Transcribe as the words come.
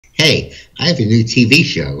Hey, I have a new TV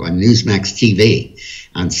show on Newsmax TV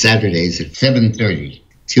on Saturdays at 7:30.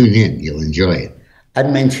 Tune in, you'll enjoy it.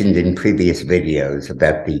 I've mentioned in previous videos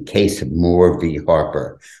about the case of Moore v.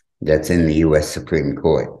 Harper that's in the U.S. Supreme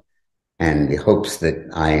Court and the hopes that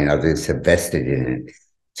I and others have vested in it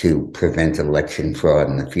to prevent election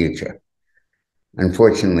fraud in the future.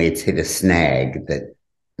 Unfortunately, it's hit a snag that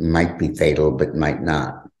might be fatal but might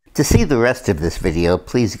not. To see the rest of this video,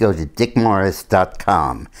 please go to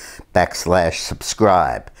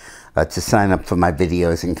dickmorris.com/subscribe to sign up for my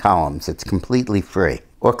videos and columns. It's completely free.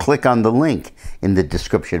 Or click on the link in the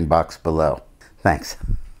description box below. Thanks.